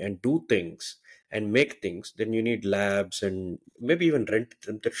dirty and do things and make things, then you need labs and maybe even rent.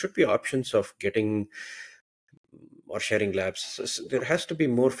 And there should be options of getting or sharing labs. There has to be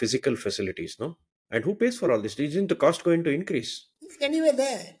more physical facilities, no? And who pays for all this? Isn't the cost going to increase? Anywhere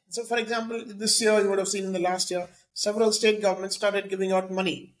there. So, for example, this year, you would have seen in the last year, several state governments started giving out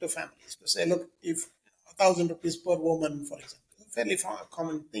money to families to say, look, if 1,000 rupees per woman, for example, fairly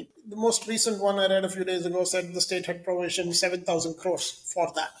common thing. The most recent one I read a few days ago said the state had provisioned 7,000 crores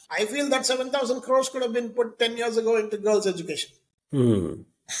for that. I feel that 7,000 crores could have been put 10 years ago into girls' education. Hmm.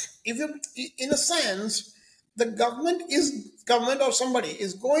 If you, in a sense, the government or somebody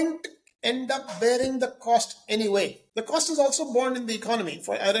is going to end up bearing the cost anyway. The cost is also borne in the economy.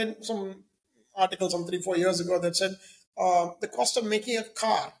 For I read some article some 3-4 years ago that said the cost of making a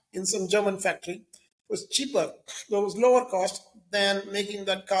car in some German factory was cheaper, so it was lower cost than making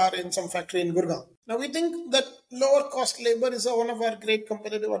that car in some factory in Gurgaon. Now we think that lower cost labor is one of our great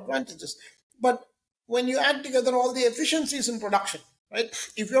competitive advantages, but when you add together all the efficiencies in production, right?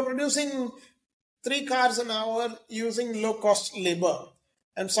 If you're producing 3 cars an hour using low cost labor,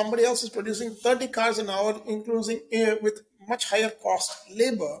 and somebody else is producing 30 cars an hour, including with much higher cost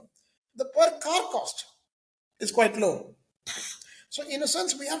labor, the per car cost is quite low. So, in a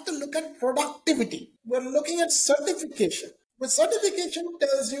sense, we have to look at productivity. We're looking at certification. But certification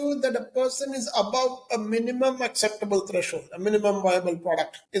tells you that a person is above a minimum acceptable threshold, a minimum viable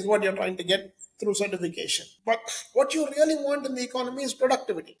product is what you're trying to get through certification. But what you really want in the economy is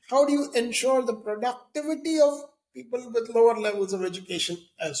productivity. How do you ensure the productivity of people with lower levels of education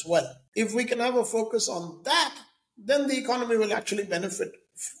as well? If we can have a focus on that, then the economy will actually benefit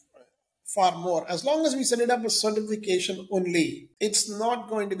far more. As long as we set it up as certification only, it's not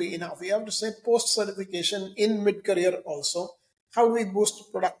going to be enough. We have to say post certification in mid career also. How do we boost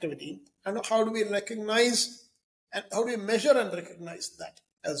productivity? And how do we recognize and how do we measure and recognize that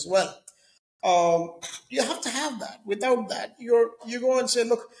as well? You have to have that. Without that, you go and say,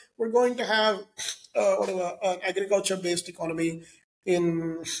 look, we're going to have whatever an agriculture based economy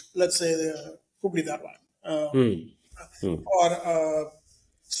in, let's say, Hubli Dharwad, Hmm. Hmm. or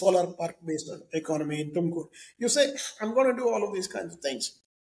solar park based economy in Tumkur. You say, I'm going to do all of these kinds of things.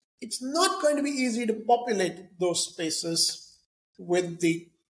 It's not going to be easy to populate those spaces with the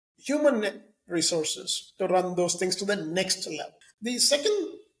human resources to run those things to the next level. The second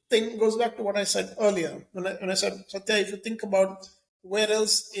thing goes back to what I said earlier. When I said, Satya, if you think about where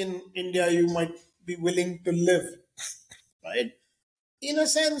else in India you might be willing to live, right? In a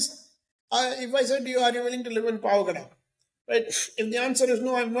sense, if I said to you, are you willing to live in Pavagada? Right? If the answer is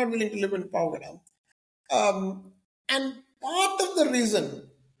no, I'm not willing to live in Pavagada. And part of the reason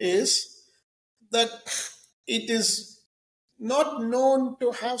is that it is not known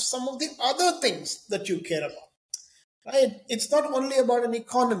to have some of the other things that you care about. Right? It's not only about an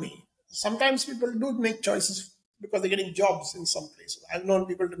economy. Sometimes people do make choices because they're getting jobs in some places. I've known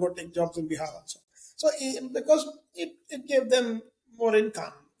people to go take jobs in Bihar also. So because it gave them more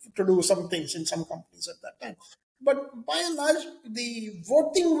income to do some things in some companies at that time. But by and large, the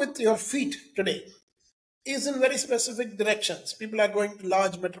voting with your feet today is in very specific directions. People are going to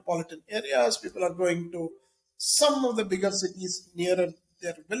large metropolitan areas. People are going to some of the bigger cities nearer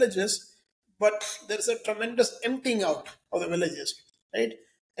their villages. But there's a tremendous emptying out of the villages, right?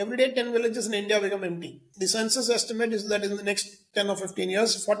 Every day, 10 villages in India become empty. The census estimate is that in the next 10 or 15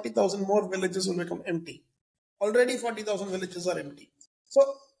 years, 40,000 more villages will become empty. Already 40,000 villages are empty. So,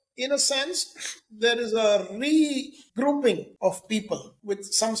 in a sense, there is a regrouping of people with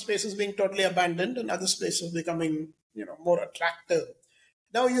some spaces being totally abandoned and other spaces becoming, more attractive.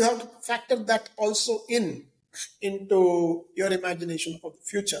 Now you have to factor that also into your imagination of the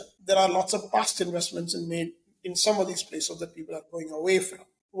future. There are lots of past investments made in some of these places that people are going away from.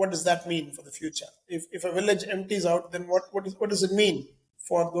 What does that mean for the future? If a village empties out, then what does it mean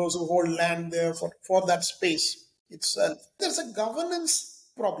for those who hold land there for that space itself? There's a governance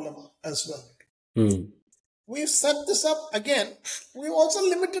problem as well. Hmm. We've set this up again. We've also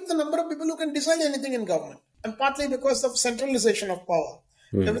limited the number of people who can decide anything in government, and partly because of centralization of power.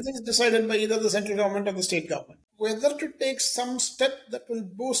 Hmm. Everything is decided by either the central government or the state government. Whether to take some step that will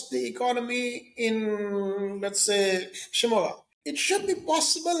boost the economy in, let's say, Shimoga, it should be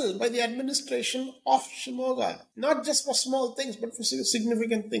possible by the administration of Shimoga, not just for small things, but for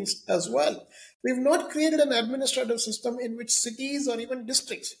significant things as well. We've not created an administrative system in which cities or even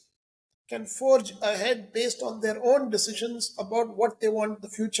districts can forge ahead based on their own decisions about what they want the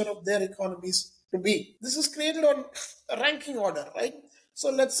future of their economies to be. This is created on a ranking order, right? So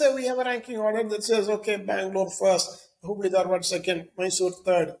let's say we have a ranking order that says, okay, Bangalore first, Hubli Dharwad second, Mysore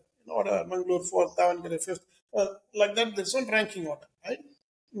third, in order, Mangalore fourth, Davangere fifth. Like that, there's no ranking order, right?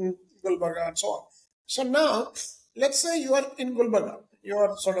 Gulbarga and so on. So now, let's say you are in Gulbarga. You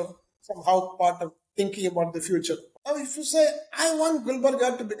are sort of somehow part of thinking about the future. Now, if you say, I want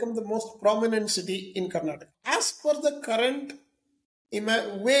Gulbarga to become the most prominent city in Karnataka, as per the current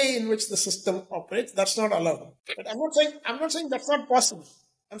way in which the system operates, that's not allowed. But I'm not saying that's not possible.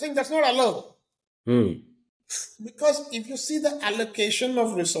 I'm saying that's not allowed. Hmm. Because if you see the allocation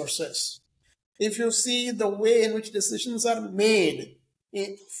of resources, if you see the way in which decisions are made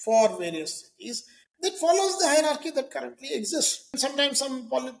for various cities, that follows the hierarchy that currently exists. Sometimes some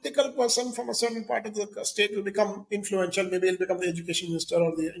political person from a certain part of the state will become influential. Maybe he'll become the education minister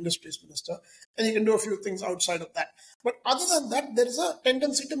or the industries minister, and he can do a few things outside of that. But other than that, there is a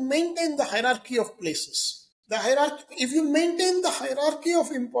tendency to maintain the hierarchy of places. The hierarchy, if you maintain the hierarchy of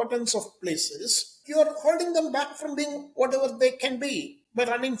importance of places, you are holding them back from being whatever they can be by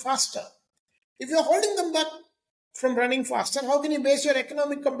running faster. If you're holding them back from running faster, how can you base your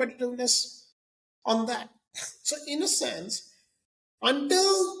economic competitiveness on that? So, in a sense,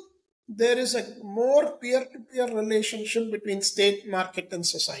 until there is a more peer to peer relationship between state, market, and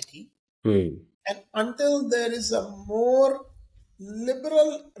society, Hmm. and until there is a more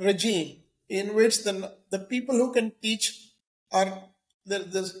liberal regime in which the people who can teach are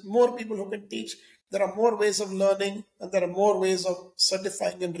there's more people who can teach, there are more ways of learning, and there are more ways of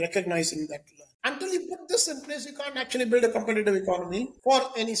certifying and recognizing that learning. Until you put this in place, you can't actually build a competitive economy for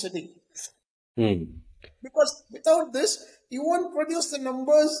any city. Hmm. Because without this, you won't produce the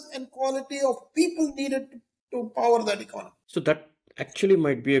numbers and quality of people needed to power that economy. So that actually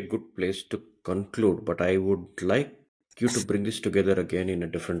might be a good place to conclude, but I would like you to bring this together again in a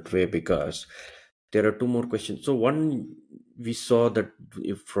different way because there are two more questions. So one, we saw that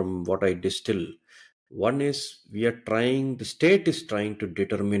from what I distill, one is we are trying, the state is trying to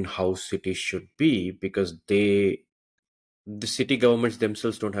determine how cities should be because the city governments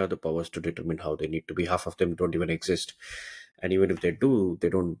themselves don't have the powers to determine how they need to be. Half of them don't even exist, and even if they do, they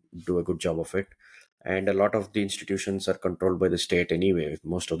don't do a good job of it. And a lot of the institutions are controlled by the state anyway,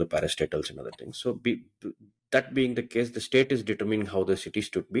 most of the parastatals and other things. So that being the case, the state is determining how the cities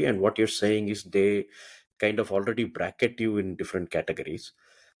should be, and what you're saying is they kind of already bracket you in different categories.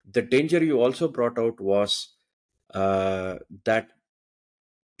 The danger you also brought out was that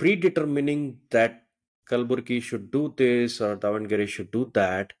predetermining that Kalburgi should do this or Davangere should do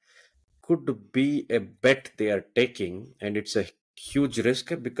that could be a bet they are taking, and it's a huge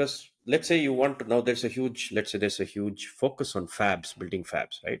risk because let's say you want to now let's say there's a huge focus on fabs, building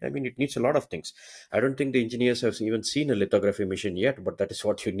fabs, right? I mean, it needs a lot of things. I don't think the engineers have even seen a lithography machine yet, but that is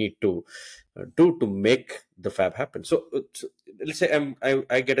what you need to do to make the fab happen. So let's say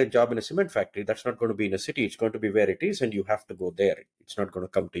I get a job in a cement factory. That's not going to be in a city. It's going to be where it is, and you have to go there. It's not going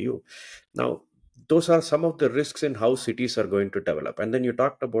to come to you. Now, those are some of the risks in how cities are going to develop. And then you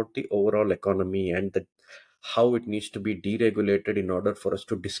talked about the overall economy and how it needs to be deregulated in order for us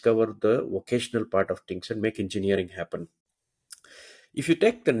to discover the vocational part of things and make engineering happen. If you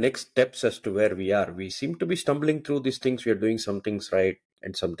take the next steps as to where we are, we seem to be stumbling through these things. We are doing some things right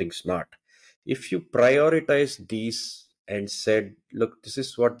and some things not. If you prioritize these and said, look, this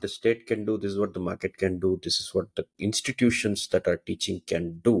is what the state can do, this is what the market can do, this is what the institutions that are teaching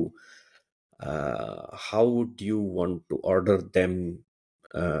can do, how would you want to order them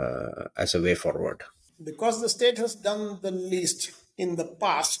as a way forward? Because the state has done the least in the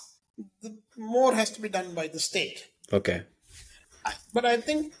past, the more has to be done by the state. Okay. But I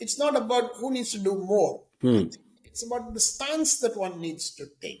think it's not about who needs to do more. I Hmm. think it's about the stance that one needs to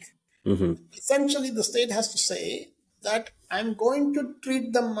take. Mm-hmm. Essentially, the state has to say that I'm going to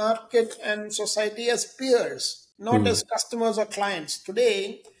treat the market and society as peers, not Hmm. as customers or clients.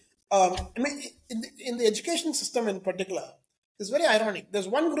 Today, I mean, in the education system in particular, it's very ironic. There's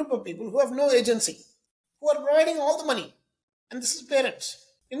one group of people who have no agency, who are providing all the money, and this is parents.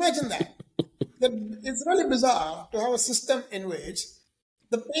 Imagine that. That it's really bizarre to have a system in which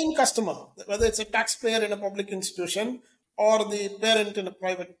the paying customer, whether it's a taxpayer in a public institution or the parent in a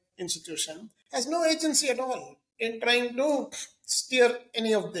private institution, has no agency at all in trying to steer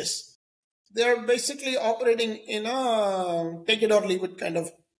any of this. They're basically operating in a take it or leave it kind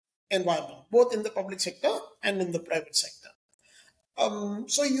of environment, both in the public sector and in the private sector.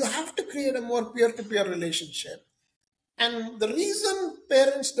 So you have to create a more peer to peer relationship, and the reason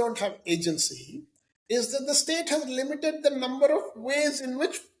parents don't have agency is that the state has limited the number of ways in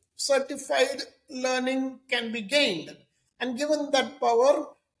which certified learning can be gained and given that power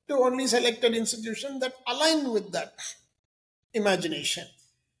to only selected institutions that align with that imagination.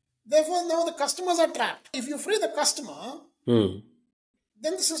 Therefore, now the customers are trapped. If you free the customer, Hmm.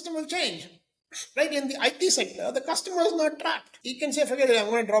 then the system will change. Right, in the IT sector, the customer is not trapped. He can say, forget it, I'm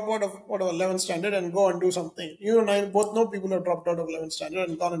going to drop out of whatever 11th standard and go and do something. You and I both know people who have dropped out of 11th standard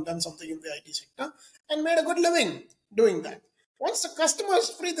and gone and done something in the IT sector and made a good living doing that. Once the customer is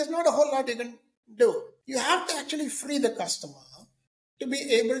free, there's not a whole lot you can do. You have to actually free the customer to be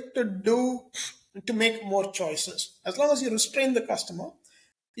able to make more choices. As long as you restrain the customer,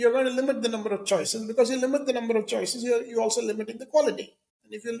 you're going to limit the number of choices. Because you limit the number of choices, you're also limiting the quality.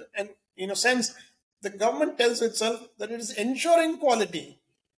 And if you, and in a sense, the government tells itself that it is ensuring quality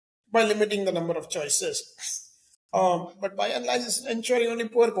by limiting the number of choices. But by and large, it's ensuring only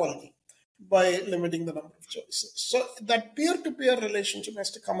poor quality by limiting the number of choices. So that peer-to-peer relationship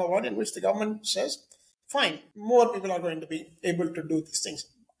has to come about, in which the government says, fine, more people are going to be able to do these things.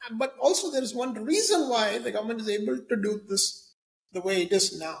 But also, there is one reason why the government is able to do this the way it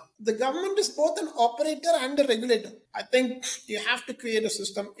is now. The government is both an operator and a regulator. I think you have to create a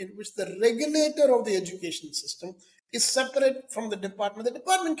system in which the regulator of the education system is separate from the department. The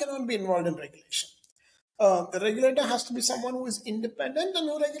department cannot be involved in regulation. The regulator has to be someone who is independent and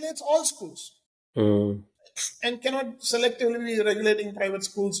who regulates all schools, Mm. and cannot selectively be regulating private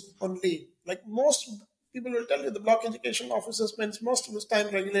schools only. Like most people will tell you, the block education officer spends most of his time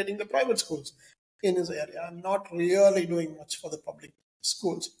regulating the private schools in his area and not really doing much for the public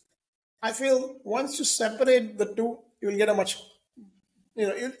schools. I feel once you separate the two, you will get a much,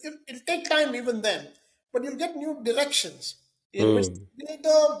 it'll take time even then, but you'll get new directions in which Mm. the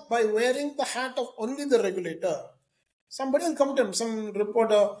regulator, by wearing the hat of only the regulator, somebody will come to him, some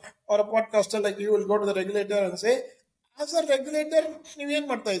reporter or a podcaster like you will go to the regulator and say, as a regulator, ನೀವೇನ್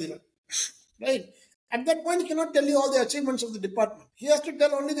ಮಾಡ್ತಾ ಇದ್ದೀರಾ? Right? At that point, he cannot tell you all the achievements of the department. He has to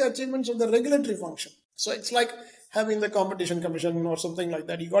tell only the achievements of the regulatory function. So it's like having the competition commission or something like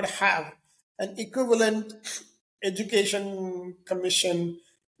that. You got to have an equivalent education commission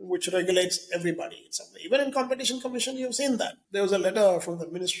which regulates everybody in some way. Even in competition commission, you've seen that. There was a letter from the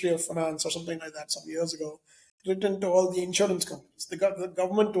Ministry of Finance or something like that some years ago, written to all the insurance companies, the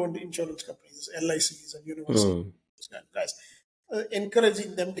government-owned insurance companies, LICs and universities, Mm. those kind of guys,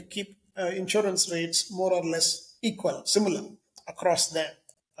 encouraging them to keep insurance rates more or less equal, similar across them,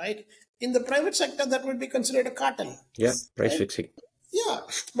 right? In the private sector, that would be considered a cartel, Yeah, price right? fixing. Yeah,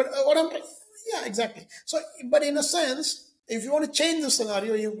 but yeah, exactly. So, but in a sense, if you want to change the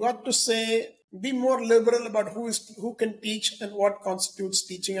scenario, you've got to say, be more liberal about who can teach and what constitutes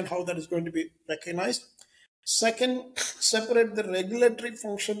teaching and how that is going to be recognized. Second, separate the regulatory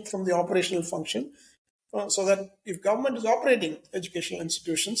function from the operational function, so that if government is operating educational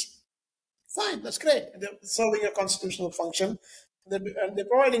institutions, fine, that's great. They're serving a constitutional function, and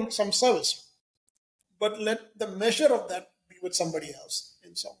they're providing some service. But let the measure of that be with somebody else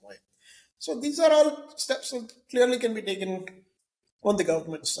in some way. So these are all steps that clearly can be taken on the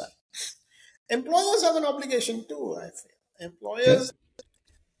government side. Employers have an obligation too, I feel. Yeah. Employers,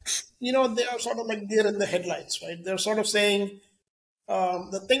 they are sort of like deer in the headlights, right? They're sort of saying,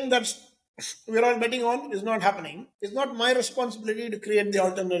 the thing that we're all betting on is not happening. It's not my responsibility to create the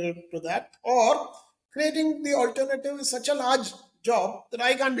alternative to that, or creating the alternative is such a large job that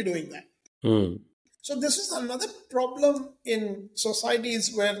I can't be doing that. Mm. So this is another problem in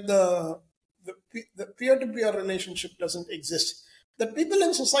societies where the peer-to-peer relationship doesn't exist. That people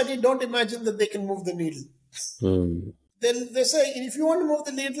in society don't imagine that they can move the needle. Mm. They say, if you want to move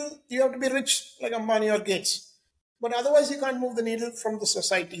the needle, you have to be rich like Ambani or Gates. But otherwise, you can't move the needle from the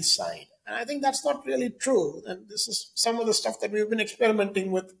society side. And I think that's not really true. And this is some of the stuff that we've been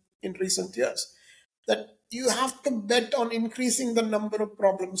experimenting with in recent years. That you have to bet on increasing the number of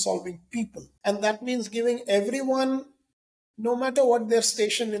problem solving people. And that means giving everyone, no matter what their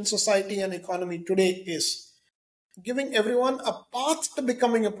station in society and economy today is, giving everyone a path to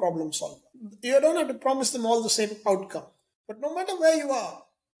becoming a problem solver. You don't have to promise them all the same outcome. But no matter where you are,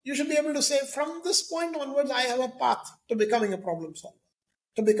 you should be able to say, from this point onwards, I have a path to becoming a problem solver,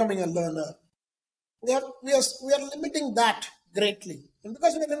 to becoming a learner. We are limiting that greatly. And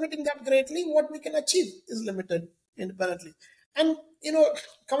because we are limiting that greatly, what we can achieve is limited independently. And,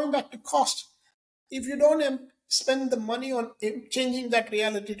 coming back to cost, if you don't spend the money on changing that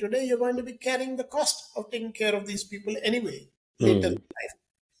reality today, you're going to be carrying the cost of taking care of these people anyway later in Mm. life.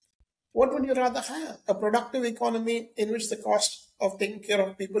 What would you rather have? A productive economy in which the cost of taking care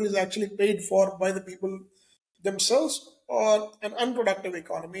of people is actually paid for by the people themselves, or an unproductive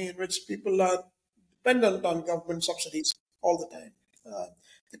economy in which people are dependent on government subsidies all the time?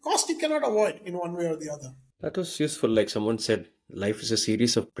 The cost you cannot avoid in one way or the other. That was useful. Like someone said, life is a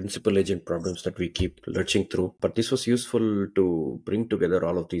series of principal agent problems that we keep lurching through. But this was useful to bring together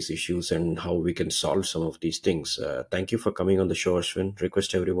all of these issues and how we can solve some of these things. Thank you for coming on the show, Ashwin.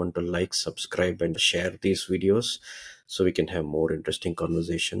 Request everyone to like, subscribe, and share these videos so we can have more interesting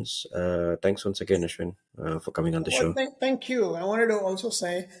conversations. Thanks once again, Ashwin, for coming on the Well, show. thank you. I wanted to also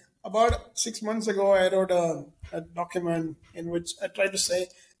say, about 6 months ago, I wrote a document in which I tried to say,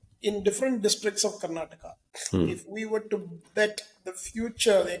 in different districts of Karnataka, Hmm. if we were to bet the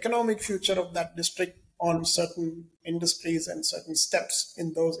future, the economic future of that district on certain industries and certain steps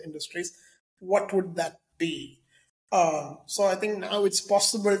in those industries, what would that be? So I think now it's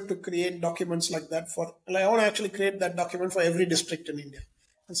possible to create documents like that for, like I want to actually create that document for every district in India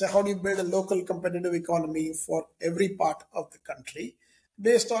and say, how do you build a local competitive economy for every part of the country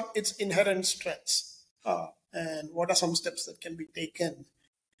based on its inherent strengths? And what are some steps that can be taken?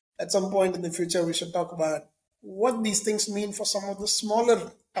 At some point in the future, we should talk about what these things mean for some of the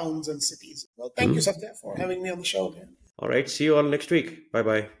smaller towns and cities. Well, thank you, Hmm? Satya, for having me on the show. All right. See you all next week. Bye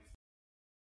bye.